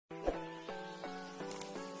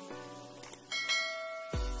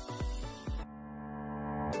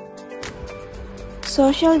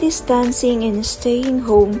Social distancing and staying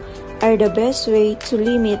home are the best way to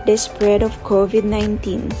limit the spread of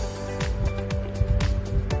COVID-19.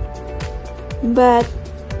 But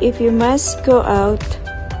if you must go out,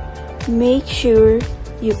 make sure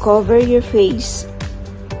you cover your face.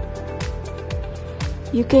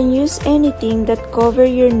 You can use anything that cover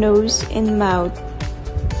your nose and mouth,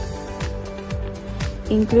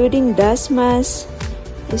 including dust masks,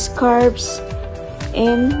 scarves,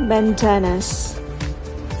 and bandanas.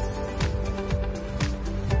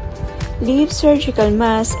 Leave surgical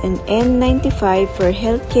masks and N95 for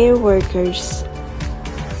healthcare workers.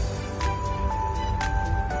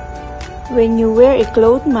 When you wear a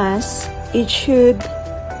cloth mask, it should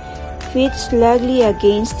fit snugly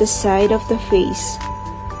against the side of the face.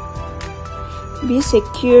 Be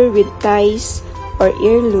secure with ties or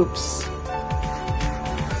ear loops.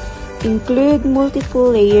 Include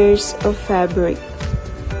multiple layers of fabric.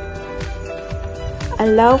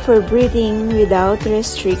 Allow for breathing without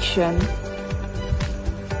restriction.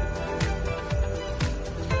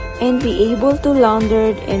 And be able to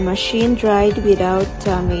launder and machine dried without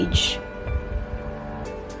damage.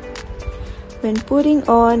 When putting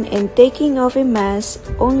on and taking off a mask,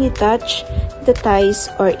 only touch the ties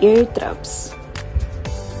or ear traps.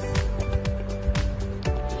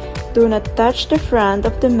 Do not touch the front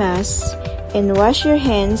of the mask and wash your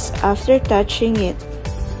hands after touching it.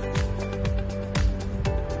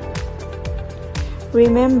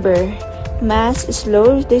 Remember, masks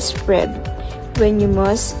slow the spread when you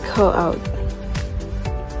must go out.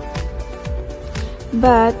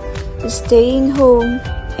 But staying home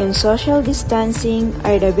and social distancing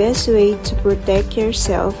are the best way to protect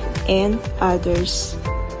yourself and others.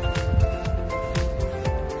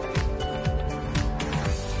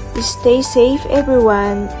 Stay safe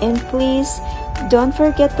everyone, and please don't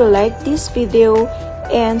forget to like this video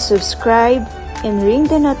and subscribe and ring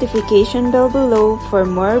the notification bell below for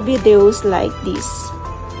more videos like this.